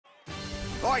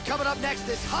All right, coming up next,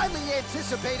 this highly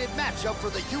anticipated matchup for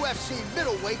the UFC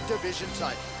middleweight division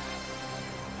title.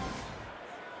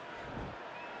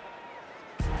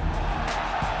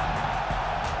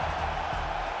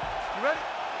 You ready?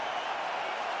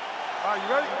 All right, you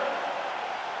ready?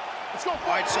 Let's go.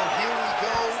 All right, so here we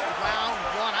go, round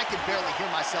one. I can barely hear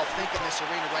myself think in this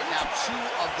arena right now. Two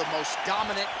of the most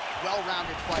dominant,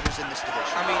 well-rounded fighters in this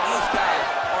division. I mean, these guys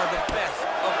are the best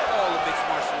of all of mixed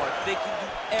martial arts. They can do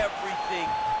everything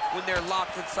when they're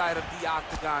locked inside of the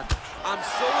octagon. I'm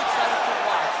so excited to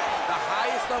watch the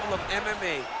highest level of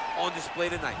MMA on display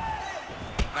tonight.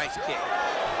 Nice kick.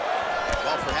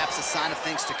 Well, perhaps a sign of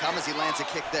things to come as he lands a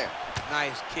kick there.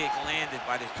 Nice kick landed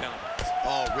by this gentleman.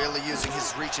 Oh, really using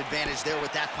his reach advantage there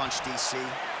with that punch, DC.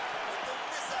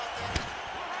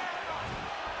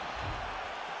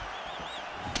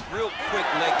 Real quick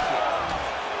leg kick.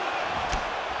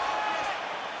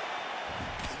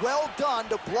 Well done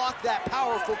to block that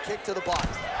powerful kick to the body.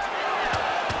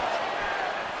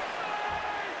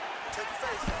 Take your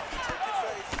face off. Take your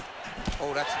face.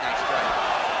 Oh, that's a nice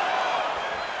strike.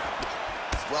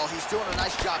 Well, he's doing a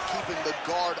nice job keeping the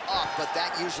guard up, but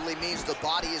that usually means the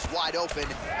body is wide open,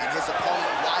 and his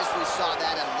opponent wisely saw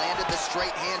that and landed the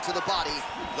straight hand to the body.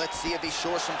 Let's see if he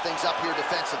shores some things up here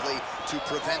defensively to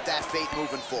prevent that fate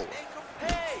moving forward.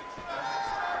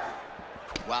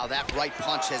 Wow, that right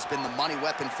punch has been the money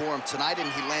weapon for him tonight,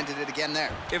 and he landed it again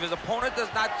there. If his opponent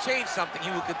does not change something, he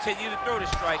will continue to throw the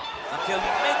strike until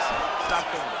he makes it stop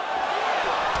throwing.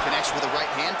 Connects with a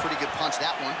right hand, pretty good punch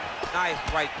that one. Nice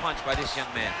right punch by this young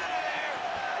man.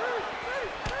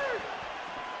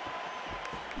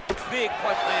 Big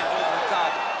punch lands over the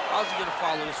top. How's he gonna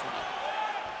follow this one up?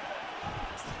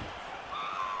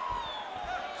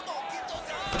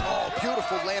 Oh,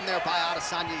 beautiful land there by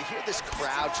Adesanya. You hear this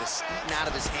crowd just eating out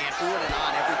of his hand, oohing and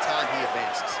on every time he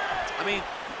advances. I mean,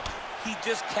 he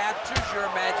just captures your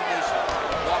imagination.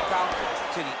 Walk out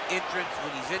to the entrance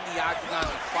when he's in the octagon,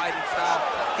 his fighting style.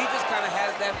 He just kind of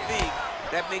has that thing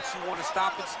that makes you want to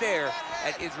stop and stare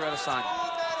at Adesanya.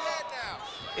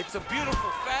 It's a beautiful,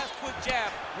 fast, quick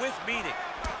jab with meaning.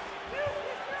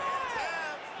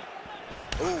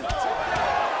 Ooh. Let's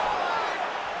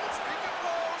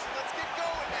get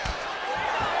going now.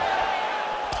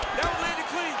 That one landed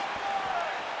clean.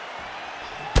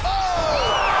 Oh!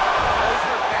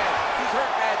 He's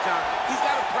hurt bad, John. He's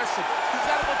got to press him. He's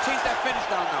got to go chase that finish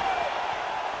down now.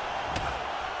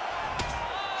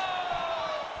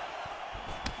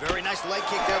 Very nice leg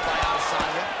kick there by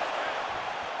Adesanya.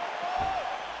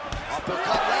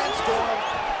 Uppercut lands for him.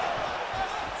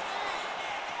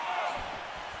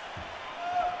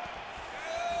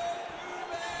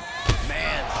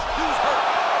 Man. He's hurt.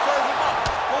 Serve him up.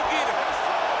 Go get him.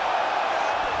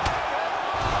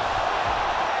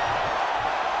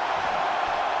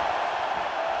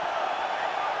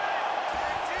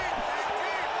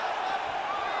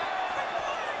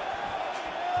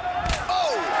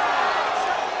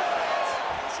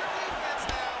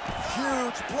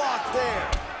 Huge block there.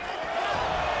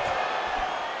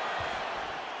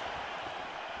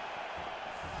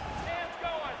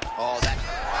 Oh, that.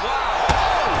 Wow.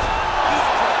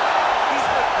 He's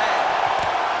hurt bad.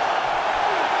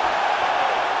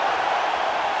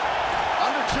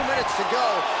 Under 2 minutes to go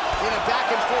in a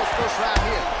back-and-forth first round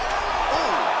here.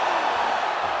 Ooh.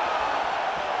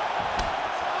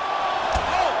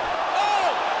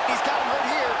 Oh! He's got him hurt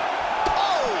here.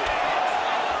 Oh!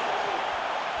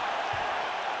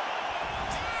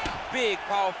 Big,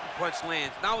 powerful punch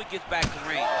lands. Now he gets back in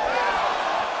range.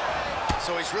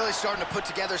 So he's really starting to put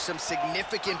together some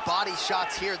significant body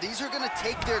shots here. These are going to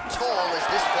take their toll as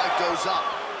this fight goes on.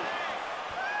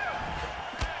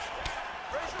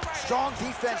 Strong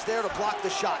defense there to block the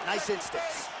shot. Nice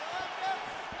instincts.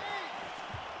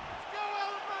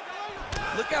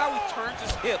 Look at how he turns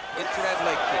his hip into that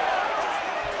leg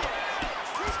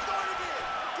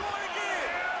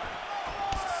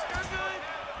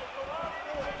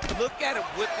kick. Look at him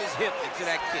whip his hip into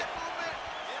that kick.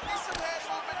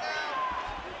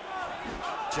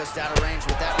 Just out of range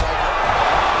with that right hook.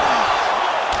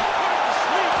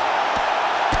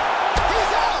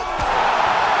 He's out!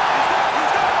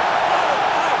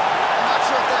 I'm not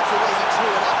sure if that's the way he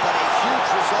drew it up, but a huge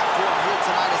result for him here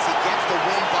tonight as he gets the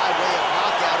win by way of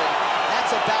knockout. And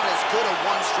that's about as good a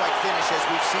one-strike finish as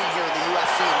we've seen here in the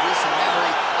UFC in recent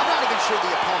memory. I'm not even sure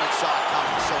the opponent saw it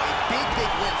coming, so a big,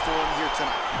 big win for him here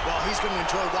tonight. Well, he's going to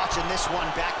enjoy watching this one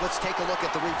back. Let's take a look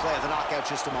at the replay of the knockout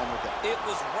just a moment ago. It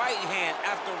was right hand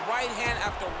after right hand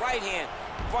after right hand.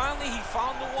 Finally, he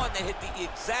found the one that hit the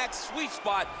exact sweet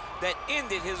spot that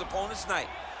ended his opponent's night.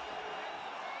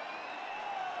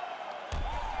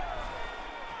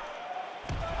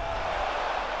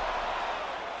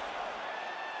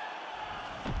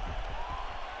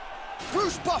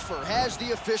 Bruce Buffer has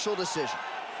the official decision.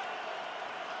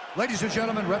 Ladies and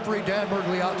gentlemen, referee Dan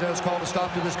Bergliata has called a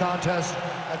stop to this contest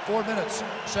at 4 minutes,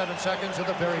 7 seconds of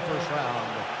the very first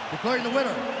round, declaring the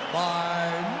winner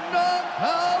by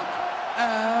knockout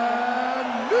and